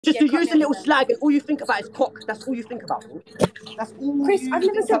Just to use a little slag and all you think about is cock. That's all you think about, bro. That's all Chris, you I've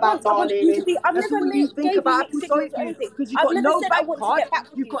never think said about, once I want you to be. I've That's never all you think about. mixed signals or anything. Because you've I've got never no said I bank want to card. get back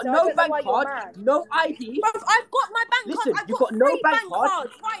with You've you, got so I no don't know bank why you're card, mad. no ID. Bruv, I've got my bank card. Listen, I've you've got got no 3 bank bank card.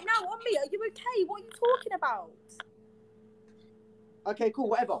 cards right now on me. Are you okay? What are you talking about? Okay, cool,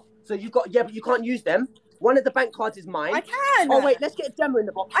 whatever. So you've got, yeah, but you can't use them. One of the bank cards is mine. I can. Oh, wait, let's get Gemma in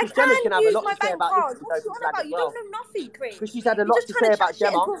the box. I Gemma's going to have a use lot my to say bank about cards. this. What you on about? You don't know nothing, Chris. Because she's had a You're lot just to trying say to about chat shit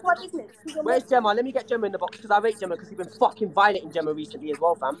and Gemma. talk my business. Where's Gemma? Let me get Gemma in the box because I rate Gemma because you've been fucking violating Gemma recently as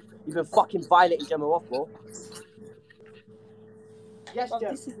well, fam. You've been fucking violating Gemma off, bro. Yes, Gem.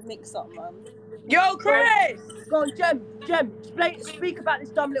 This is mixed up, man. Yo, Chris! Go on, Gem. Speak about this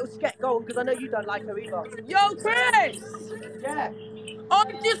dumb little sket. Go on, because I know you don't like her either. Yo, Chris! Yeah.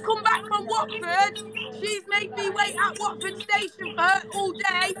 I've just come back from Watford. She's made me wait at Watford Station for her all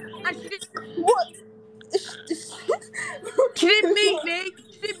day, and she didn't. What? She didn't meet me.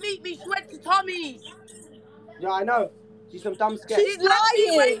 She went to Tommy's. Yeah, I know. She's some dumb sket. She's had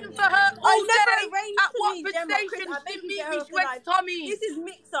me waiting for her all day at Watford Gemma. Station. Chris, She didn't meet me. She went to Tommy's. This is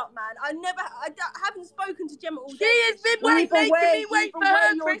mix up, man. I haven't spoken to Gemma all day. She has been making me wait for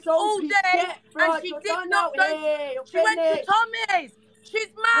her, Chris, all day, and she did not go. She went to Tommy's.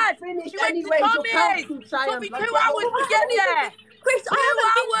 She's mad. She went to Tommy's. Took me 2 hours to get there. Chris, 2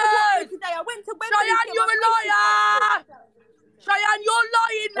 hours today. I went to Wembley. Cheyenne, you're a liar. Cheyenne, you're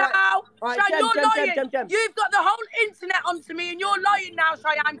lying now. Right, Cheyenne, you're lying. Gem. You've got the whole internet onto me and you're lying now,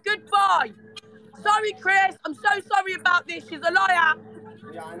 Cheyenne. Goodbye. Sorry, Chris. I'm so sorry about this. She's a liar.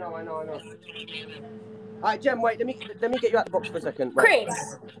 Yeah, I know. Alright, Gem, wait, let me get you out the box for a second. Wait.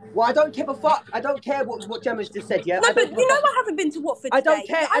 Chris. Well, I don't give a fuck. I don't care what Gemma's just said, yeah? No, but you know I haven't been to Watford today.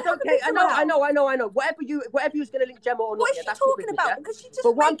 I don't care. I know. Whatever you was going to link Gemma or not, what is she talking about? Yeah? Because she just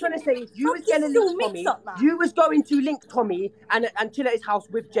but what I'm trying to say is you was going to link Tommy. You was going to link Tommy and chill at his house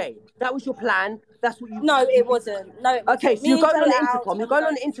with Jay. That was your plan. That's what you... No, it wasn't. No, it wasn't. Okay, so you're going on the intercom. You're going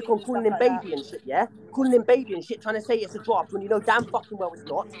on the intercom calling him baby and shit, yeah? Calling him baby and shit, trying to say it's a drop when you know damn fucking well it's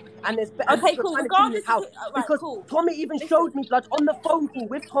not. And there's... Okay, cool. Regardless of because cool. Tommy even showed me, blood, on the phone call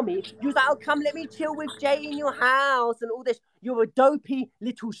with Tommy. You was like, oh, come let me chill with Jay in your house and all this. You're a dopey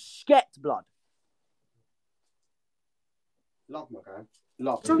little sket, blood. Love, my guy.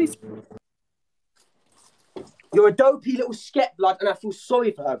 Love. You're a dopey little sket, blood, and I feel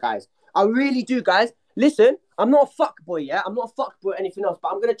sorry for her, guys. I really do, guys. Listen, I'm not a fuck boy, yeah. I'm not a fuck boy or anything else,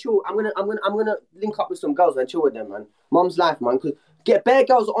 but I'm gonna chill. I'm gonna link up with some girls and chill with them, man. Mum's life, man. Cause get bare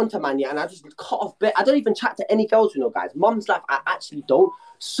girls onto man, yeah, and I just cut off bare. I don't even chat to any girls, you know, guys. Mum's life, I actually don't.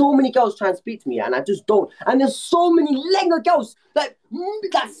 So many girls try and speak to me, yeah, and I just don't. And there's so many Lenger girls, like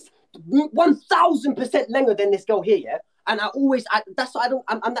that's 1000% Lenger than this girl here, yeah. And that's why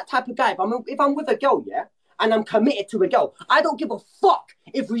I'm that type of guy. If I'm with a girl, yeah, and I'm committed to a girl, I don't give a fuck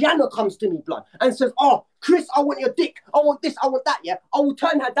if Rihanna comes to me, blood, and says, oh, Chris, I want your dick, I want this, I want that, yeah? I will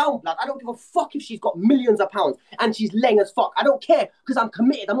turn her down, blood. I don't give a fuck if she's got millions of pounds and she's leng as fuck. I don't care, because I'm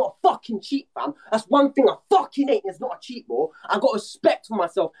committed. I'm not a fucking cheat, fam. That's one thing I fucking ain't is not a cheat, bro. I got respect for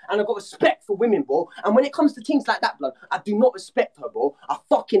myself, and I got respect for women, bro. And when it comes to things like that, blood, I do not respect her, bro. I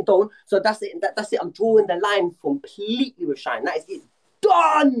fucking don't. So that's it. That's it. I'm drawing the line completely with Shine. That is it.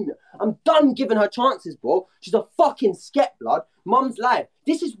 Done. I'm done giving her chances, bro. She's a fucking sket, blood. Mum's life.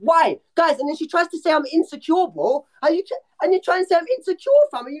 This is why, guys. And then she tries to say I'm insecure, bro. And you're trying to say I'm insecure,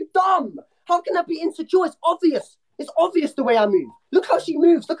 fam. Are you dumb? How can I be insecure? It's obvious. It's obvious the way I move. Look how she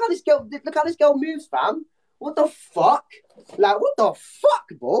moves. Look how this girl moves, fam. What the fuck? Like, what the fuck,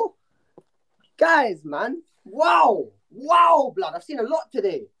 bro? Guys, man. Wow, blood. I've seen a lot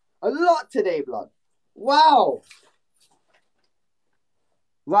today. Blood. Wow.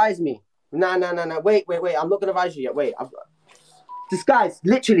 Rise me. Nah. Wait. I'm not gonna rise you yet. Wait. This guy's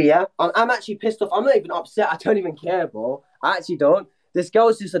literally, yeah. I'm actually pissed off. I'm not even upset. I don't even care, bro. I actually don't. This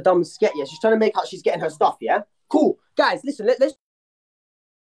girl's just a dumb sket, yeah. She's trying to make out she's getting her stuff, yeah. Cool, guys. Listen, let's.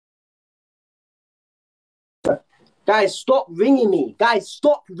 Guys, stop ringing me. Guys,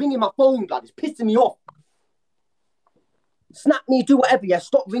 stop ringing my phone, blood. It's pissing me off. Snap me, do whatever, yeah.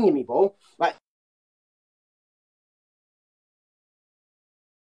 Stop ringing me, bro. Like.